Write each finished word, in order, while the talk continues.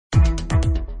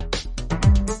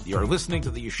You're listening to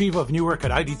the Yeshiva of Newark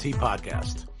at IDT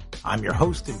podcast. I'm your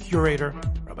host and curator,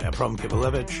 Rabbi Avram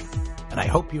Kivelevitz, and I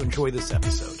hope you enjoy this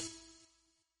episode.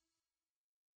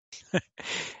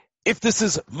 If this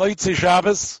is Motzei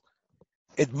Shabbos,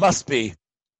 it must be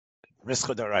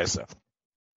Rischa D'Oraisa.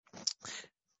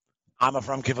 I'm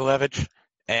Avram Kivelevitz,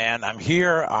 and I'm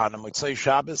here on a Motzei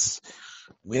Shabbos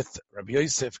with Rabbi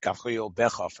Yosef Gabriel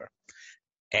Bechhofer.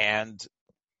 And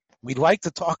we'd like to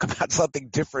talk about something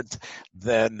different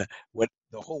than what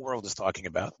the whole world is talking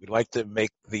about. We'd like to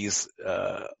make these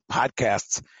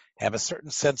podcasts have a certain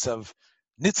sense of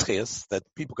nitzchias that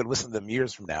people can listen to them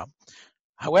years from now.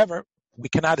 However, we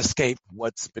cannot escape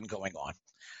what's been going on.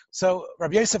 So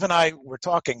Rabbi Yosef and I were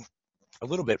talking a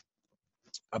little bit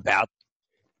about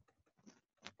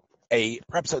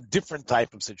perhaps a different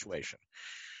type of situation,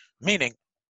 meaning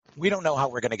we don't know how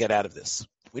we're going to get out of this.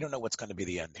 We don't know what's going to be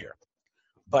the end here.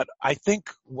 But I think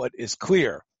what is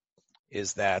clear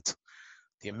is that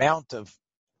the amount of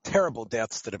terrible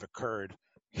deaths that have occurred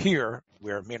here,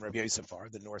 where me and Rabbi Yosef are,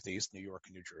 the Northeast, New York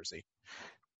and New Jersey,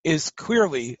 is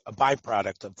clearly a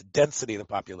byproduct of the density of the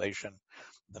population,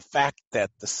 the fact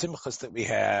that the simchas that we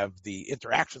have, the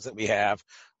interactions that we have,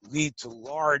 lead to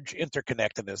large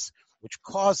interconnectedness, which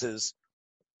causes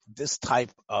this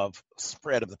type of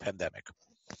spread of the pandemic.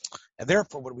 And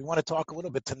therefore, what we want to talk a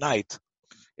little bit tonight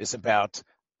is about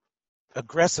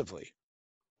aggressively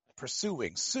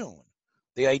pursuing soon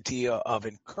the idea of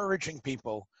encouraging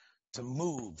people to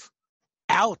move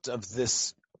out of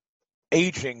this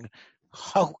aging,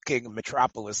 hulking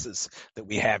metropolises that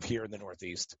we have here in the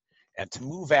Northeast, and to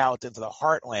move out into the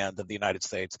heartland of the United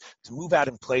States, to move out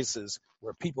in places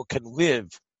where people can live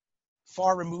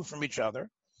far removed from each other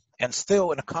and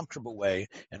still in a comfortable way,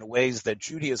 in ways that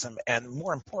Judaism and,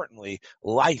 more importantly,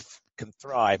 life can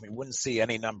thrive. We wouldn't see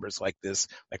any numbers like this,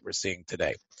 like we're seeing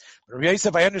today. Rabbi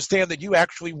Yosef, I understand that you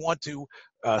actually want to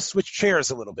switch chairs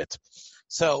a little bit.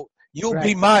 So you'll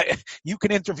be you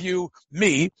can interview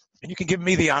me, and you can give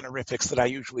me the honorifics that I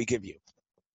usually give you.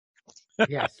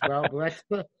 Yes, well, let's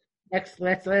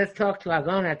talk to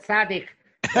Agon Tzadik,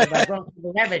 Avram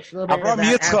Kivelevitz, Avram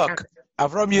Yitzchak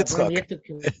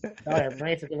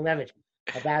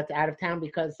about out of town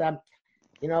because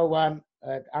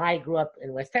I grew up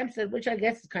in West Hempstead, which I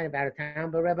guess is kind of out of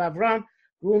town, but Rabbi Avram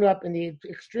grew up in the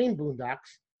extreme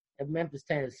boondocks of Memphis,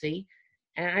 Tennessee.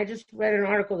 And I just read an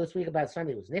article this week about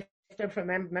somebody who was nifted from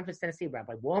Memphis, Tennessee,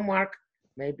 Rabbi Walmark.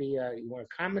 Maybe you want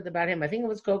to comment about him. I think it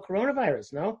was called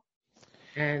coronavirus, no?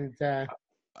 And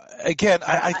again,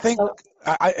 I think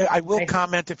I will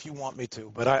comment if you want me to,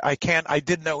 but I can't. I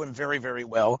did know him very, very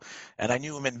well, and I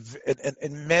knew him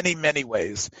in many, many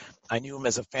ways. I knew him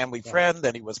as a family friend,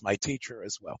 and he was my teacher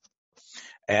as well.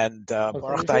 And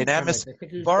Baruch Dayanemis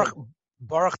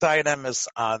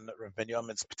on Rav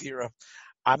Binyamin's P'tira.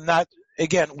 I'm not,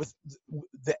 again, with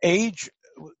the age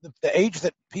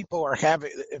that people are having,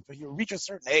 if you reach a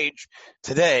certain age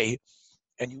today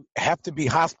and you have to be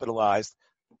hospitalized,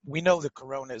 we know that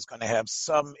corona is going to have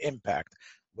some impact.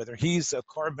 Whether he's a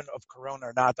carbon of corona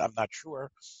or not, I'm not sure.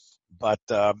 But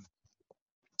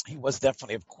he was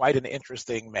definitely quite an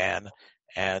interesting man,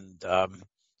 and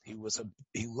he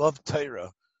loved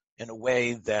Torah in a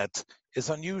way that is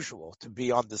unusual to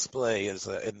be on display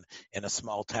in a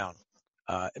small town.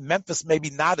 Memphis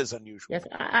maybe not as unusual. Yes,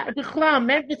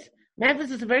 Memphis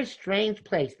is a very strange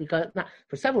place because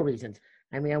for several reasons.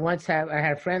 I mean, I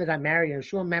had a friend that got married in a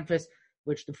shul in Memphis,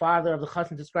 which the father of the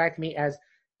chassan described to me as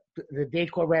the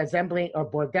decor resembling a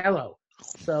bordello.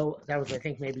 So that was, I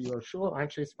think, maybe your shul,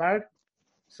 actually Spark.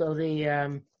 So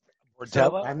the bordello.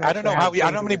 So I don't know I don't know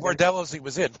how many bordellos he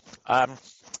was in,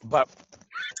 but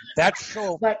that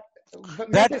show. But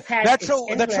that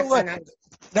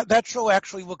show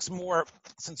actually looks more,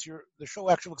 the show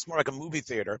actually looks more like a movie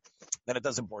theater than it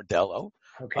does a bordello.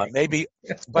 Okay. Maybe,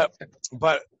 but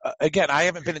again, I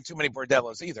haven't been in too many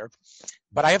bordellos either,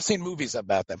 but I have seen movies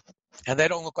about them, and they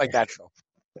don't look like that show.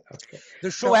 Okay. The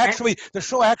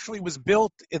show actually was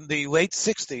built in the late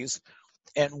 '60s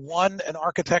and won an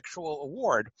architectural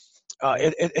award.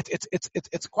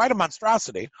 It's quite a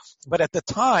monstrosity, but at the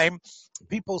time,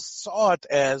 people saw it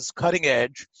as cutting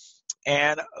edge.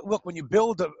 And look, when you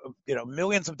build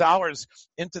millions of dollars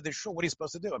into this show, what are you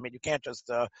supposed to do? I mean, you can't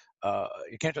just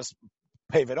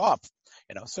pave it off,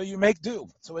 So you make do.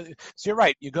 So you're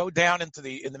right. You go down into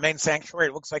the main sanctuary.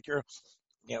 It looks like you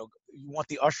want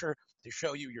the usher to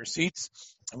show you your seats,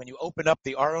 and when you open up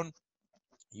the aron,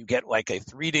 you get like a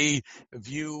 3D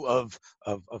view of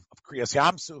Kriyas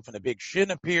Yamsuf, and a big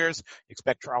shin appears. You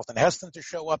expect Charlton Heston to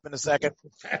show up in a second.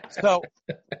 So,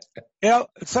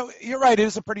 so you're right. It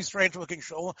is a pretty strange looking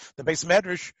show. The Beis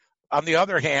Medrash on the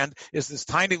other hand, is this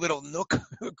tiny little nook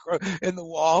in the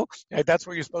wall. Right? That's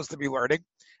where you're supposed to be learning.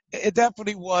 It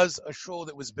definitely was a shul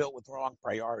that was built with wrong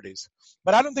priorities.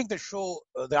 But I don't think the shul,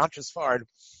 the Anshe Sfard,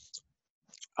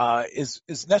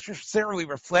 is necessarily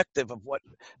reflective of what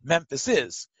Memphis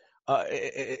is.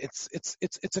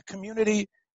 It's a community,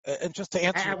 and just to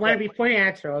answer. Before you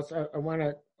answer, I want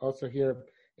to also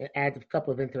add a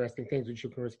couple of interesting things which you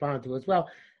can respond to as well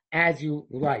as you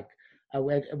like.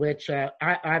 Which I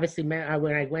obviously meant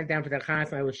when I went down for the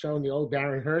class, I was shown the old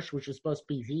Baron Hirsch, which was supposed to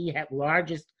be the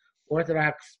largest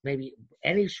Orthodox, maybe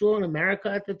any shul in America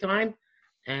at the time,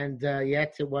 and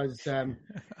yet it was,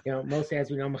 mostly,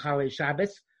 as we know, Mechalei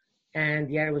Shabbos,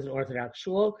 and yet it was an Orthodox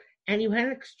shul, and you had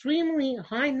an extremely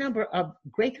high number of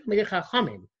great Talmidei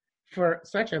Chachamim for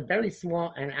such a very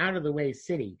small and out-of-the-way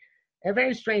city.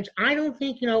 Very strange. I don't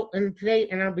think, and today,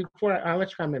 and before I'll let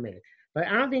you come in a minute, but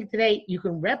I don't think today you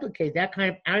can replicate that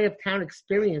kind of out-of-town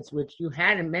experience which you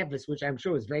had in Memphis, which I'm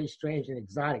sure was very strange and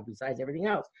exotic besides everything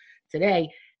else today.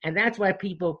 And that's why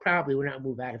people probably will not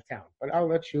move out of town. But I'll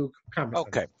let you comment.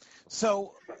 Okay.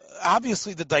 So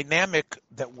obviously the dynamic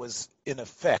that was in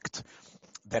effect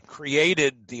that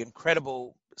created the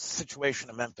incredible situation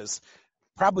in Memphis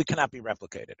probably cannot be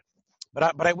replicated.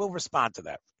 But I will respond to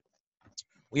that.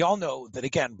 We all know that,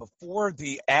 again, before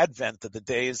the advent of the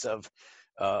days of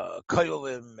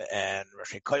Koyolim and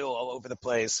Rosh Koyol all over the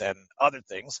place and other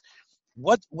things,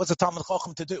 what was a Talmid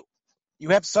Chacham to do? You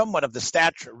have someone of the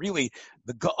stature, really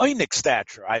the Gaonic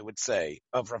stature, I would say,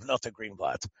 of Rav Nota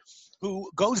Greenblatt, who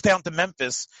goes down to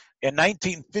Memphis in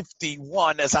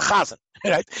 1951 as a chazan,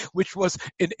 right? Which was,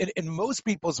 in most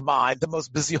people's mind, the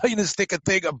most bizyonistic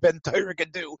thing a Ben Torah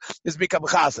can do is become a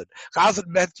chazan. Chazan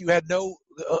meant you had no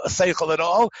seichel at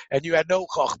all, and you had no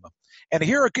chochmah. And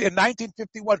here in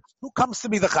 1951, who comes to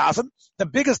be the chazan? The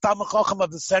biggest Talmid Chacham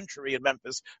of the century in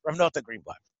Memphis, Rav Nota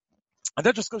Greenblatt. And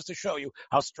that just goes to show you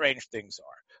how strange things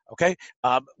are. Okay,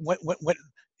 when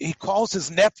he calls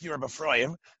his nephew Reb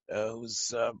Ephraim,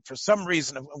 who's for some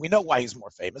reason, we know why he's more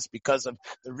famous, because of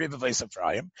the Rivavos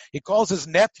Ephraim. He calls his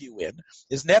nephew in.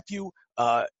 His nephew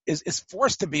is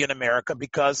forced to be in America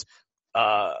because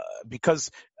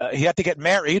he had to get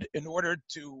married in order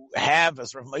to have,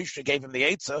 as Rav Moshe gave him the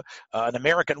Eitzah, an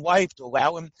American wife to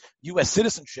allow him U.S.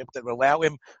 citizenship, that would allow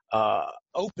him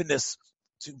openness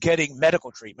to getting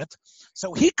medical treatment.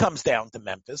 So he comes down to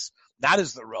Memphis, not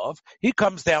as the Rav. He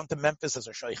comes down to Memphis as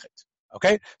a shochet.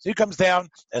 Okay? So he comes down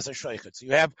as a shochet. So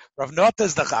you have Rav Nota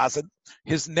as the chazan,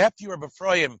 his nephew Reb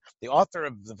Ephraim, the author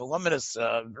of the voluminous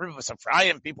Rivavos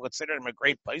Ephraim. People consider him a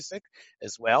great posek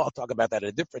as well. I'll talk about that at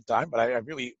a different time, but I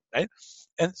really, right?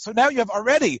 And so now you have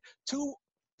already two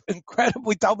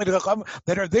incredibly Talmidei Chacham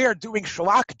that are there doing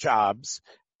shalak jobs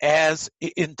as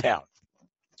in town,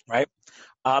 right?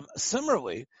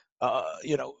 Similarly,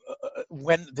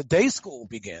 when the day school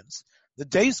begins, the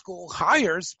day school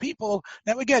hires people.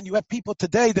 Now, again, you have people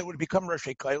today that would become Rosh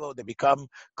Koylo, they become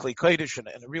Kli Kodesh in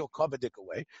a real Kovadik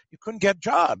way. You couldn't get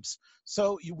jobs.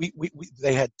 So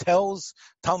they had Tells,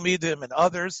 Talmidim, and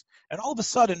others. And all of a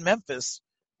sudden, Memphis,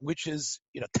 which is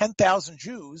 10,000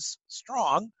 Jews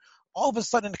strong, all of a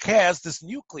sudden has this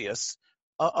nucleus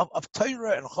of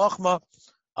Torah and Chochmah,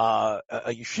 a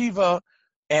yeshiva.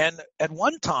 And at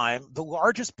one time, the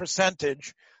largest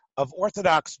percentage of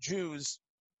Orthodox Jews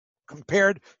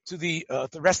compared to the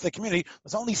rest of the community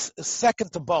was only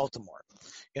second to Baltimore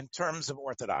in terms of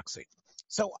orthodoxy.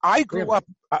 So I grew up.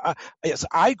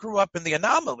 I grew up in the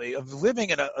anomaly of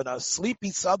living in a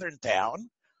sleepy southern town,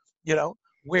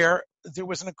 where there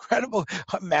was an incredible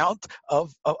amount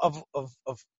of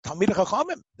Talmidei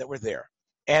Chachamim that were there,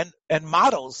 and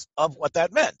models of what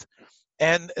that meant.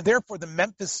 And therefore, the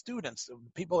Memphis students,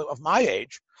 people of my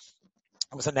age,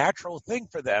 it was a natural thing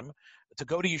for them to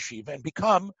go to yeshiva and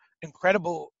become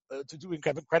incredible,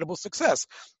 have incredible success.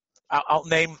 I'll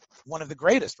name one of the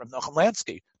greatest, Rav Nochem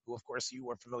Lansky, who, of course, you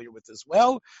are familiar with as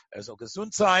well, as Olga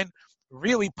Zunstein,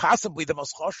 really possibly the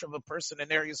most chosh of a person in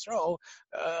Eretz Yisrael,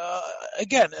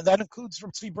 again, and that includes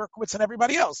Rav Tzvi Berkowitz and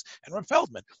everybody else, and Rav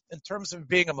Feldman, in terms of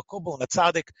being a makubal and a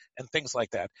tzaddik and things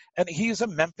like that. And he is a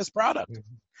Memphis product.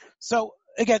 Mm-hmm. So,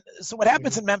 again, what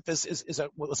happens in Memphis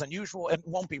was unusual and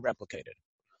won't be replicated.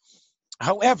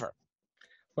 However,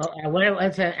 well,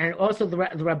 and also the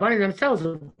Rabbanim themselves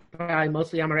are probably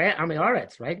mostly Amei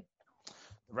Aretz, right?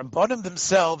 The Rabbanim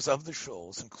themselves of the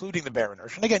shuls, including the Baron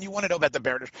Hirsch. And again, you want to know about the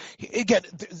Baron Hirsch. Again,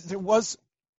 there was,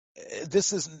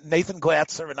 this is Nathan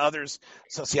Glatzer and others,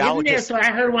 sociologists. So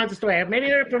I heard one story. Maybe I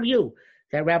heard from you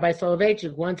that Rabbi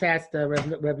Soloveitchik once asked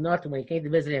Reb Nota when he came to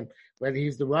visit him whether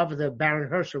he's the Rav of the Baron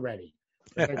Hirsch already.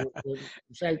 Did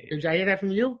I hear that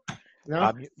from you?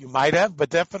 No, You might have, but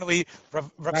definitely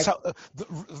Rav right.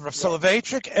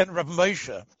 Soloveitchik and Rav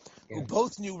Moshe, who Yeah.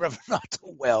 both knew Rav Nata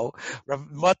well.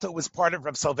 Rav Nata was part of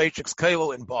Rav Soloveitchik's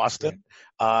kollel in Boston,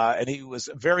 and he was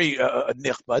very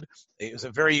nichbad. He was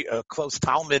a very close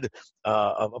talmid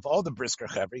of all the Brisker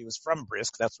Chevra. He was from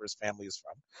Brisk, that's where his family is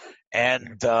from.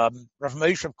 And Rav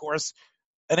Moshe, of course.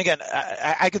 And again,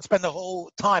 I could spend the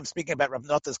whole time speaking about Rav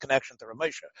Nata's connection to Rav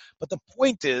Moshe. But the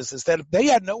point is that they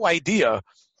had no idea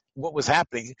what was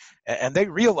happening, and they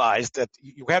realized that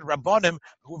you had Rabbanim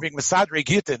who were being Mesadrei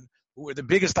Gittin, who were the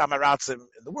biggest Amaratzim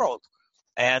in the world.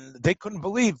 And they couldn't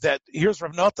believe that here's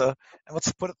Rav Nata, and let's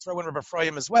throw in Rav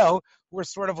Ephraim as well, who were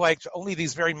sort of like only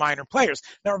these very minor players.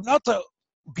 Now, Rav Nata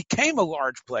became a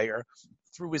large player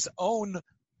through his own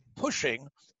pushing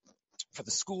for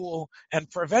the school,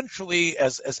 and for eventually,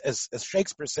 as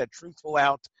Shakespeare said, truth will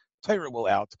out, Torah will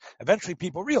out. Eventually,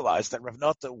 people realized that Rav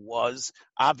Nata was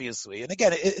obviously, and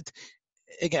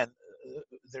again,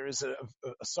 there is a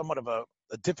somewhat of a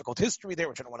difficult history there,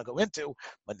 which I don't want to go into,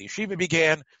 when the yeshiva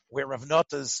began, where Rav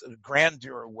Nata's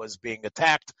grandeur was being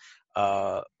attacked,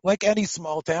 like any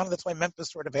small town. That's why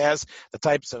Memphis sort of has the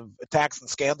types of attacks and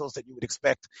scandals that you would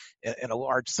expect in a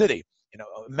large city. You know,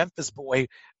 a Memphis boy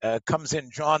comes in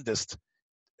jaundiced,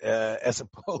 as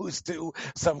opposed to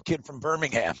some kid from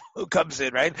Birmingham who comes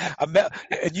in, right?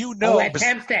 And you know,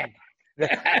 Hempstead.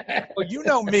 well, you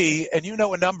know me, and you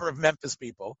know a number of Memphis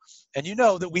people, and you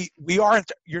know that we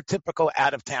aren't your typical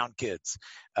out-of-town kids.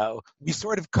 We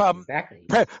sort of come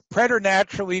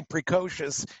preternaturally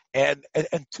precocious and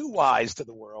too wise to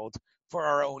the world for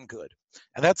our own good,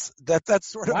 and that's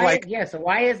sort of like. Yeah. So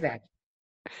why is that?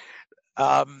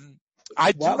 What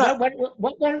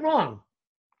went wrong?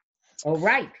 Oh,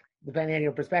 right. Depending on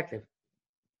your perspective.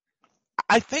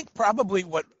 I think probably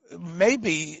what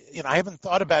maybe, I haven't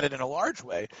thought about it in a large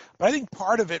way, but I think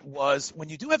part of it was when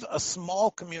you do have a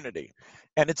small community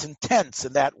and it's intense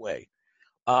in that way,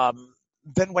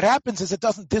 then what happens is it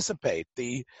doesn't dissipate.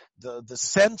 The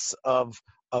sense of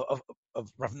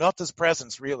Rav Nata's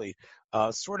presence really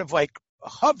sort of like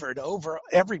hovered over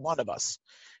every one of us.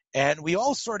 And we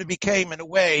all sort of became, in a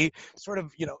way, sort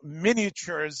of,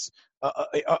 miniatures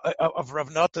of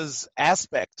Rav Nata's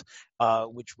aspect,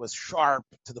 which was sharp,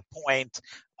 to the point,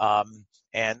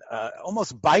 and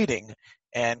almost biting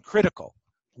and critical,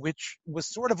 which was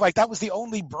sort of like, that was the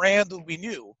only brand that we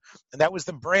knew. And that was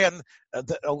the brand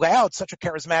that allowed such a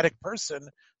charismatic person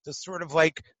to sort of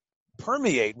like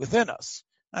permeate within us.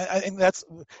 I think that's,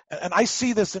 and I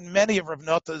see this in many of Rav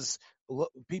Nata's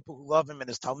people who love him and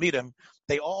his Talmidim.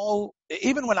 They all,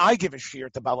 even when I give a shir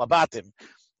to Balabatim,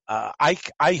 I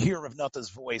hear Rav Nata's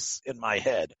voice in my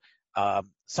head.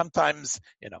 Sometimes,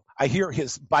 I hear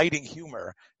his biting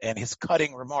humor and his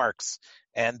cutting remarks,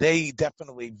 and they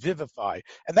definitely vivify.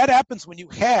 And that happens when you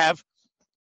have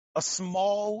a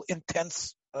small,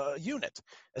 intense unit,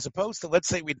 as opposed to, let's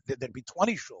say, there'd be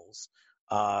 20 shuls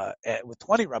with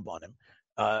 20 Rabbanim.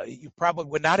 You probably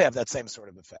would not have that same sort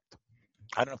of effect.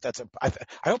 I don't know if that's I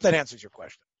hope that answers your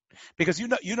question, because you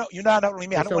know not only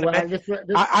me. I don't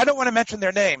want to mention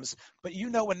their names, but you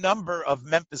know a number of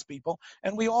Memphis people,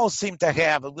 and we all seem to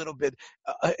have a little bit.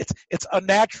 It's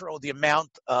unnatural, the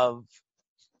amount of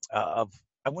I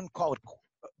wouldn't call it,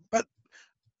 but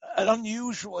an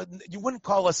unusual. You wouldn't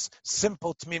call us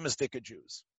simple Tmimistika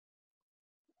Jews.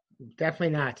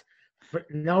 Definitely not.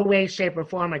 No way, shape, or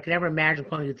form I could ever imagine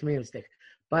calling you Tmimistik.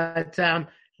 But so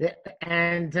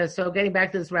getting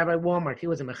back to this Rabbi Walmart, he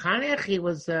was a mechanech. He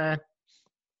was.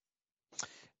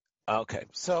 Okay,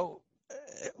 so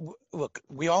look,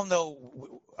 we all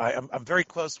know. I'm very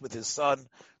close with his son,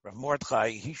 Rav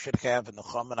Mordechai. He should have a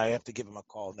nechama, and I have to give him a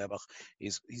call. Nebuch.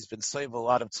 He's been saved a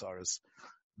lot of tzaras.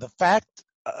 The fact,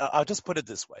 I'll just put it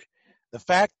this way: the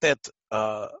fact that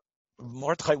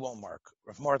Mordechai Walmart,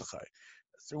 Rav Mordechai,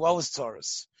 through all his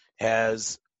tzaras,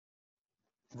 has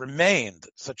remained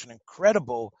such an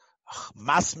incredible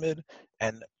masmid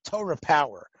and Torah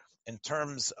power in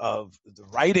terms of the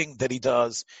writing that he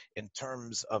does, in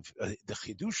terms of the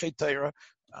Chidushei Torah.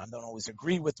 I don't always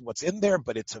agree with what's in there,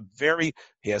 but he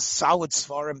has solid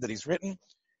svarim that he's written,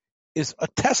 is a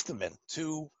testament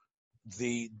to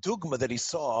the dogma that he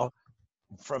saw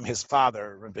from his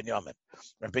father, Reb Binyamin.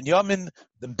 Reb Binyamin,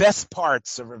 the best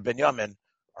parts of Reb Binyamin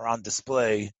are on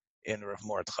display in Rav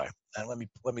Mordechai, and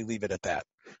let me leave it at that.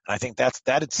 And I think that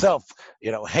itself,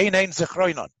 Heinein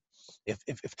Zechroinon. If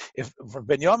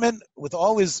Binyamin, with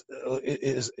all his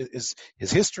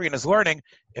history and his learning,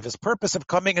 if his purpose of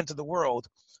coming into the world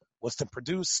was to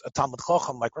produce a Talmud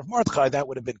Chacham like Rav Mordechai, that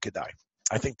would have been Kedai.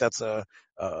 I think that's a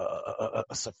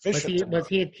sufficient. Was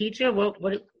he a teacher? What?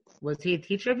 Was he a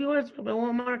teacher of yours,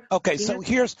 Mark? Okay, so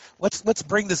let's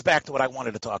bring this back to what I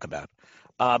wanted to talk about.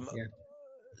 Yeah.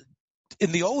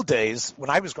 In the old days, when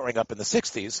I was growing up in the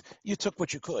 60s, you took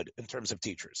what you could in terms of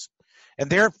teachers.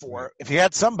 And therefore, Right. if you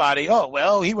had somebody,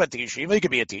 he went to yeshiva, he could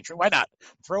be a teacher. Why not?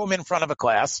 Throw him in front of a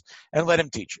class and let him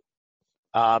teach you.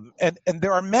 And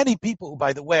there are many people who,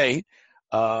 by the way,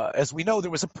 as we know, there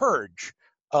was a purge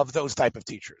of those type of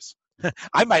teachers.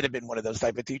 I might have been one of those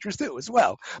type of teachers too, as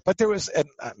well. But there was, and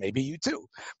maybe you too.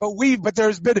 But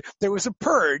there was a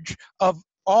purge of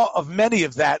many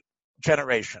of that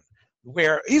generation,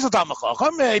 where he's a Talmid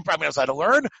Chacham, he probably knows how to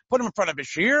learn. Put him in front of a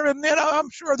shiur, and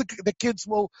I'm sure the kids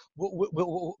will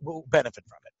benefit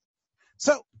from it.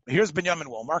 So here's Binyamin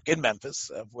Woolmark in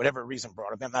Memphis, for whatever reason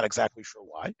brought him. I'm not exactly sure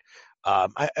why.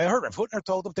 I heard Rav Hutner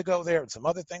told him to go there, and some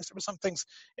other things. There were some things,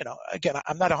 again,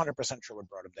 I'm not 100% sure what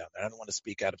brought him down there. I don't want to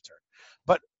speak out of turn.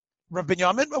 But Rav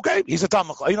Binyamin, okay, he's a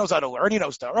Talmid Chacham. He knows how to learn. He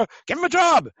knows Torah. Give him a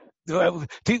job.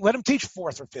 Let him teach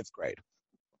 4th or 5th grade.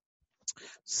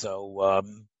 So,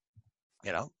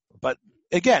 but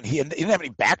again, he didn't have any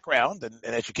background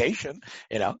in education,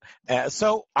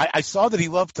 so I saw that he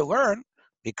loved to learn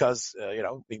because,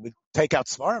 he would take out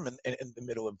Svarim in the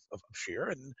middle of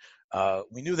shiur, and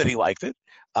we knew that he liked it.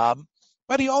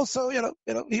 But he also,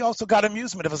 he also got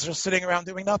amusement if it was just sitting around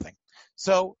doing nothing.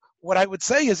 So what I would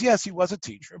say is, yes, he was a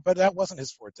teacher, but that wasn't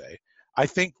his forte. I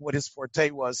think what his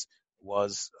forte was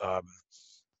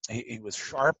he was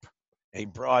sharp. He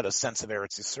brought a sense of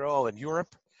Eretz Yisrael in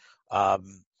Europe.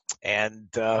 And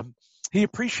he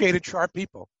appreciated sharp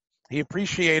people. He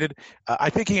appreciated, I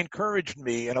think he encouraged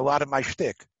me in a lot of my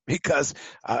shtick, because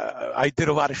I did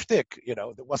a lot of shtick,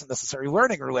 that wasn't necessarily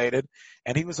learning related,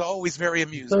 and he was always very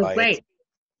amused by great. it.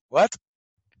 What?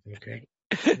 Okay.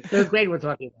 3rd grade we're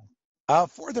talking about.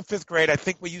 4th or 5th grade, I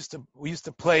think we used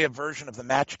to play a version of the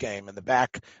match game in the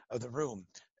back of the room.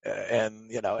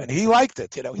 And he liked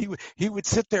it. He would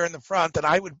sit there in the front, and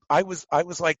I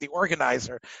was like the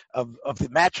organizer of the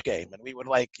match game, and we would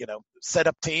set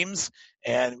up teams,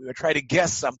 and we would try to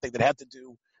guess something that had to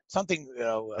do something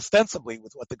ostensibly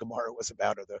with what the Gemara was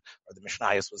about, or the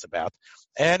Mishnayos was about,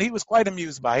 and he was quite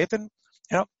amused by it, and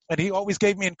and he always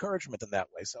gave me encouragement in that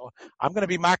way. So I'm going to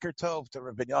be Maker Tov to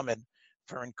Rav Binyamin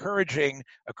for encouraging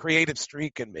a creative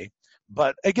streak in me.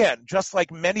 But again, just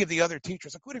like many of the other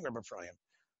teachers, including Rabbi Ephraim,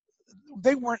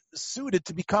 they weren't suited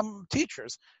to become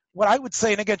teachers. What I would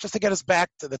say, and again, just to get us back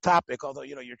to the topic, although,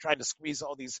 you're trying to squeeze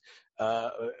all these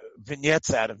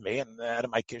vignettes out of me and out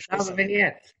of my kishkas. Oh,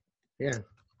 vignettes. Yeah.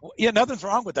 Well, yeah, nothing's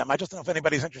wrong with them. I just don't know if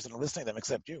anybody's interested in listening to them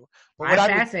except you. But I'm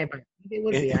fascinated, but it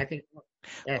would be, I think.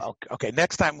 Yes. Well, okay,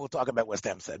 next time we'll talk about West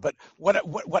Hempstead. But what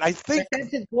I think... West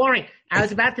Hempstead's boring. I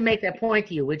was about to make that point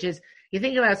to you, which is, you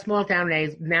think about small town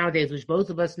nowadays, which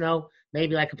both of us know,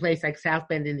 maybe like a place like South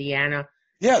Bend, Indiana.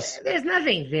 Yes. There's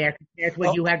nothing there compared to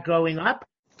what you had growing up.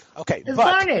 Okay, it's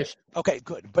varnished. Okay,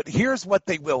 good. But here's what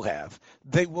they will have.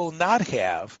 They will not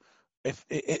have,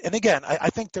 and again, I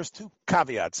think there's 2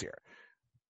 caveats here.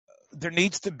 There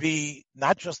needs to be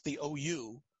not just the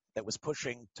OU that was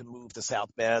pushing to move to South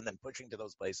Bend and pushing to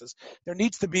those places. There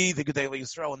needs to be the Gedolei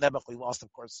Yisrael, and Nebuchadnezzar lost,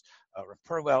 of course, Rav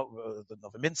Perwell, the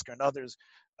Novominsker, and others.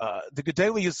 The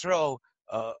Gedolei Yisrael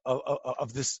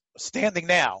of this standing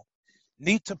now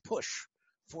need to push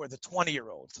for the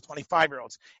 20-year-olds, the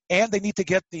 25-year-olds, and they need to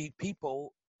get the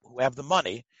people who have the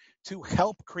money to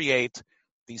help create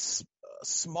these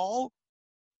small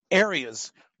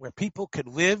areas where people can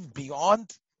live beyond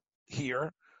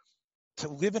here, to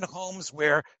live in homes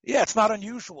where, it's not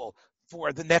unusual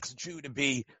for the next Jew to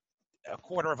be a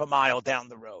quarter of a mile down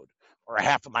the road or a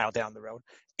half a mile down the road.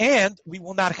 And we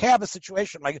will not have a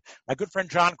situation like my good friend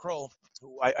John Kroll,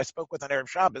 who I spoke with on Erev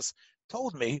Shabbos,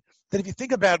 told me that if you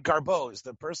think about Garboz,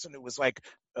 the person who was like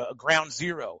ground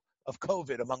zero of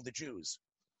COVID among the Jews,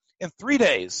 in 3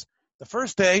 days, the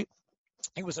first day,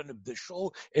 he was in the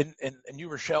shul in New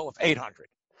Rochelle of 800.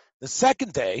 The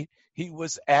second day, he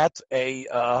was at a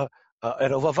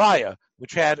levaya,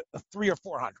 which had 300 or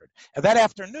 400. And that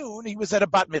afternoon, he was at a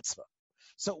bat mitzvah.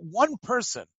 So one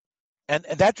person, and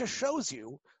that just shows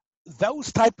you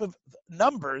those type of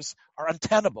numbers are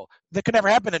untenable. That could never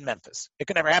happen in Memphis. It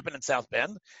could never happen in South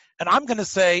Bend. And I'm going to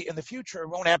say in the future, it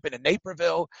won't happen in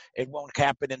Naperville. It won't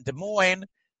happen in Des Moines.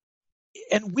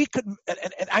 And we could,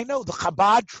 and I know the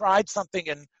Chabad tried something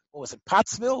in, what was it,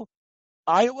 Pottsville,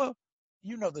 Iowa?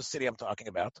 You know the city I'm talking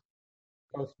about.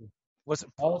 Postville. Was it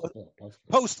Postville?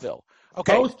 Postville.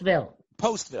 Okay.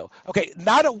 Postville. Okay,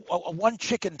 not a one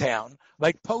chicken town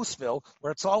like Postville,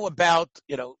 where it's all about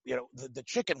the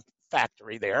chicken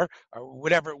factory there, or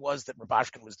whatever it was that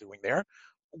Rabashkin was doing there.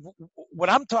 What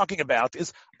I'm talking about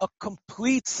is a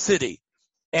complete city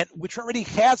and which already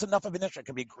has enough of an interest. It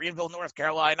could be Greenville, North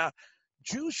Carolina.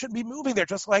 Jews should be moving there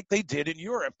just like they did in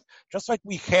Europe, just like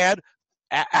we had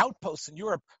outposts in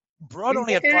Europe. Broad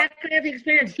only had not going to have the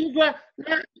experience.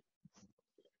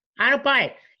 I don't buy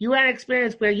it. You had an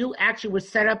experience where you actually were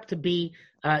set up to be.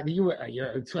 You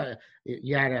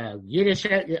had a Yiddish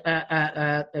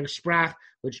sprach,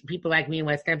 which people like me in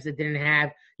West Hempstead didn't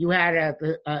have. You had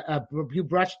you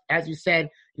brushed, as you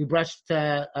said,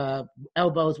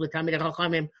 elbows with Talmidei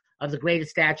Chachamim of the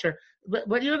greatest stature. But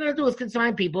what you're going to do is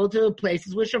consign people to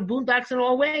places which are boondocks in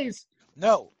all ways.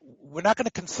 No, we're not going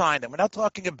to consign them. We're not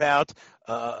talking about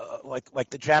like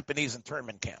the Japanese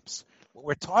internment camps. What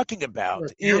we're talking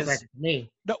about is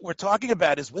we're talking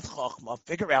about is with Chochmah,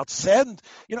 figure out, send,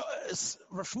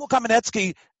 Rav Shmuel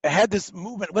Kamenetsky had this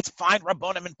movement, let's find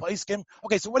Rabbonim and Poskim.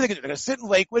 Okay, so what are they going to do? They're going to sit in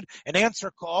Lakewood and answer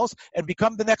calls and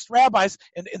become the next rabbis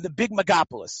in the big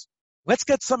megapolis. Let's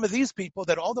get some of these people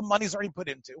that all the money's already put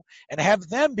into and have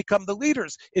them become the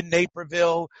leaders in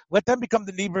Naperville. Let them become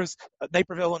the leaders,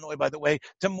 Naperville, Illinois, by the way,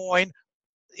 Des Moines,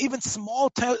 even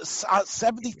small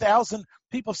 70,000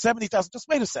 people, 70,000. Just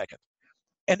wait a second.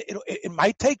 And it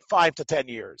might take 5 to 10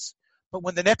 years. But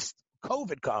when the next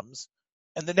COVID comes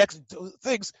and the next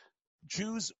things,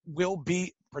 Jews will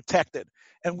be protected.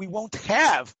 And we won't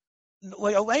have,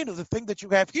 Elena, the thing that you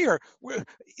have here,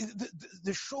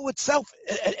 the shul itself,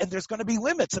 and there's going to be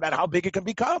limits about how big it can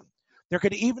become. There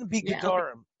could even be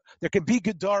Gedarim. There could be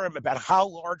Gedarim about how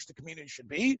large the community should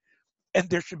be, and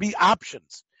there should be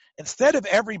options. Instead of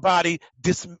everybody,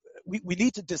 we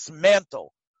need to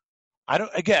dismantle. I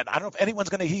don't know if anyone's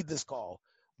going to heed this call,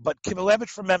 but Kivelevich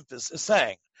from Memphis is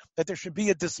saying that there should be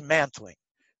a dismantling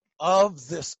of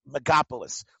this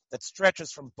megapolis that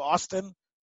stretches from Boston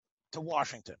to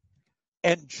Washington.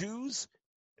 And Jews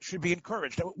should be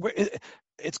encouraged.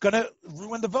 It's going to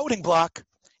ruin the voting bloc.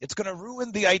 It's going to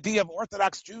ruin the idea of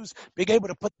Orthodox Jews being able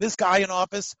to put this guy in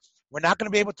office. We're not going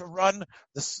to be able to run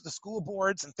the school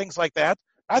boards and things like that.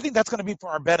 I think that's going to be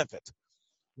for our benefit.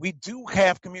 We do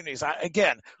have communities.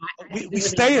 We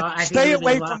stay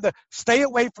away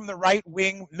from the right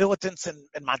wing militants in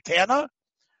Montana.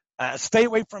 Stay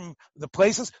away from the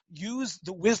places. Use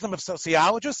the wisdom of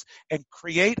sociologists and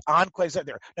create enclaves out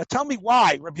there. Now, tell me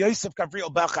why, Rabbi Yosef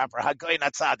Gavriel Belchaver, Hagoy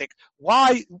Natzadik.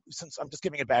 Why? Since I'm just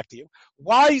giving it back to you,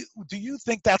 why do you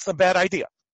think that's a bad idea?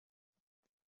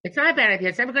 It's not a bad idea.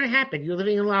 It's never going to happen. You're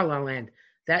living in La La Land.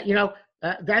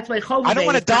 That's why I don't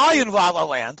want to die in La La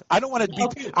Land. I don't want to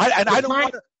be. I don't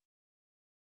want to.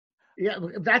 Yeah,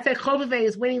 that's why Chovevei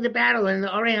is winning the battle in the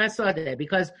Orei HaSodeh,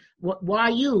 because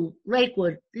YU,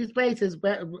 Lakewood, these places,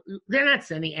 they're not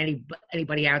sending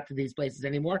anybody out to these places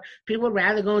anymore. People would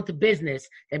rather go into business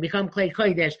than become Klei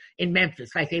Kodesh in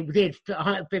Memphis, like they did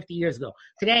 150 years ago.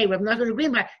 Today, Rav Nachman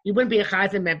Greenblatt, you wouldn't be a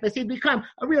chaz in Memphis. You'd become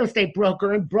a real estate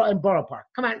broker in Borough Park.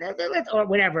 Come on, or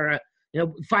whatever.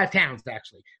 5 towns,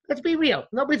 actually. Let's be real.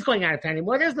 Nobody's going out of town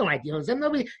anymore. There's no idealism.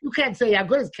 You can't say how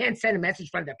good as can't send a message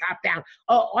from the top down.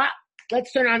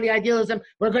 Let's turn on the idealism.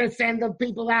 We're going to send the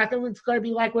people out, and it's going to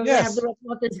be like we're going to have the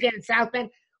reporters again in South Bend.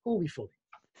 Who are we fooling?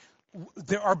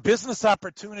 There are business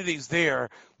opportunities there,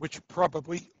 which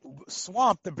probably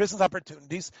swamp the business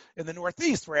opportunities in the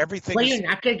Northeast, where everything is... You're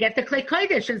not going to get the Klei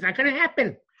Kodesh. It's not going to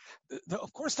happen.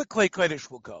 Of course, the Klei Kodesh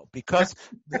will go because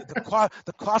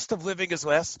the cost of living is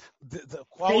less, the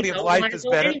quality of life is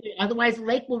better. Anyway. Otherwise,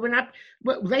 Lakewood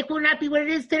will not be what it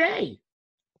is today.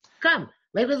 Come,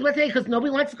 Lakewood's what today because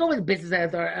nobody wants to go where the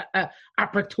business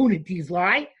opportunities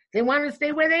lie. They want to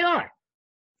stay where they are.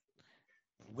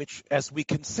 Which, as we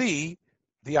can see,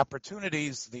 the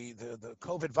opportunities, the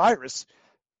COVID virus.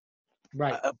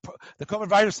 Right. The COVID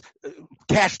virus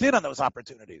cashed in on those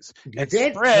opportunities and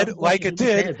spread like it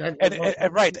did. And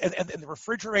the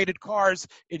refrigerated cars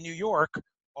in New York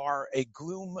are a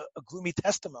gloomy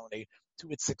testimony to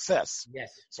its success.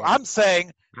 Yes. So I'm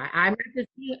saying I'm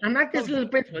not disagreeing with the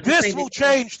principle. This will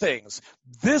change things.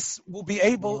 This will be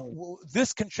able.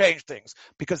 This can change things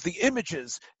because the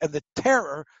images and the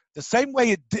terror, the same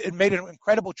way it made an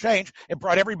incredible change, it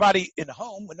brought everybody in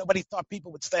home when nobody thought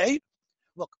people would stay.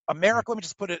 Look, America, let me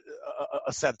just put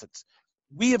a sentence.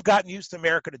 We have gotten used to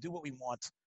America to do what we want,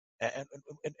 and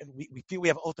we feel we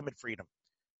have ultimate freedom.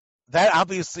 That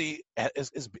obviously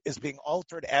is being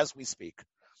altered as we speak.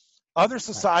 Other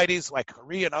societies like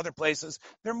Korea and other places,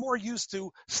 they're more used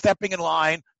to stepping in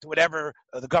line to whatever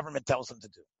the government tells them to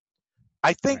do.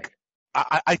 I think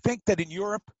that in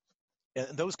Europe, in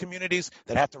those communities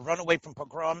that have to run away from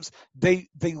pogroms, they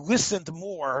listened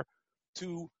more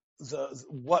to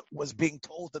what was being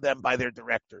told to them by their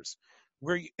directors.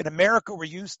 In America, we're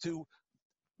used to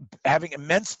having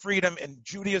immense freedom in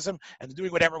Judaism and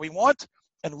doing whatever we want.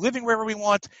 and living wherever we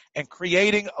want and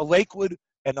creating a Lakewood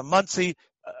and a Monsey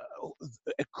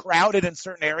crowded in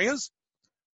certain areas.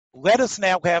 Let us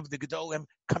now have the Gedolim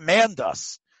command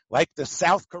us, like the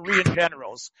South Korean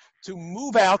generals, to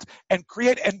move out and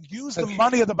create and use the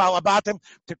money of the Balabatim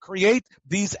to create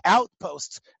these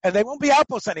outposts. And they won't be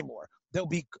outposts anymore. They'll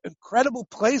be incredible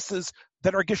places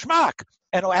that are Gishmak.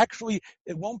 And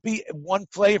it won't be one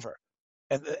flavor.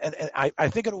 And I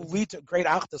think it'll lead to great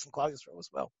Achdus and Klal Yisrael as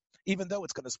well, even though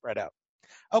it's going to spread out.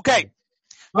 Okay.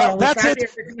 Well, that's it.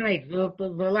 Tonight. We'll a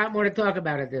lot more to talk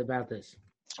about this.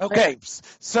 Okay.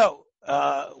 So,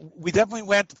 we definitely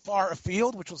went far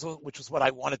afield, which was what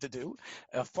I wanted to do,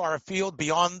 far afield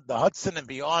beyond the Hudson and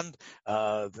beyond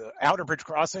the Outer Bridge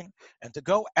Crossing, and to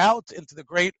go out into the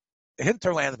great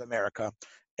hinterland of America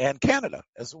and Canada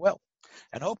as well.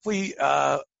 And hopefully,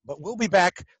 but we'll be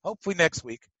back hopefully next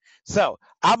week. So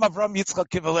I'm Avram Yitzchak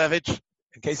Kivelevich,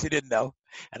 in case you didn't know,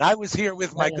 and I was here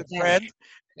with my good friend.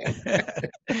 The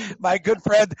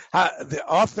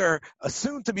author,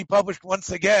 soon to be published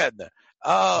once again,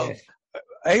 of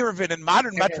Eruvin in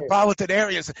modern metropolitan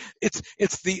areas.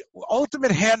 It's the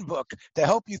ultimate handbook to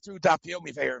help you through Daf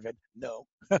Yomi Eruvin. No,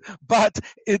 but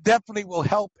it definitely will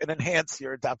help and enhance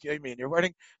your Daf Yomi and your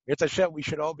learning. We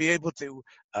should all be able to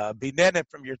be nenet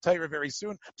from your Torah very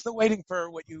soon. I'm still waiting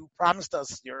for what you promised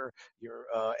us, your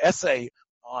essay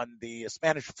on the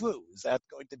Spanish flu. Is that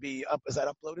going to be up? Is that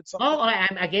uploaded somewhere? Oh,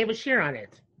 I gave a share on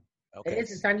it. Okay.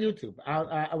 It's on YouTube.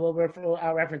 I'll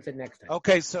reference it next time.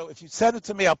 Okay, so if you send it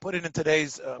to me, I'll put it in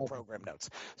today's program notes.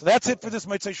 So that's it for this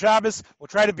Motzei Shabbos. We'll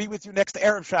try to be with you next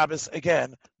Erev Shabbos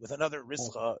again with another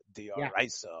Rischa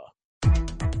D'Oraisa.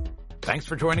 Thanks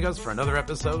for joining us for another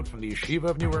episode from the Yeshiva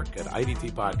of Newark at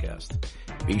IDT Podcast.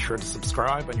 Be sure to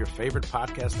subscribe on your favorite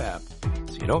podcast app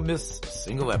so you don't miss a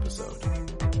single episode.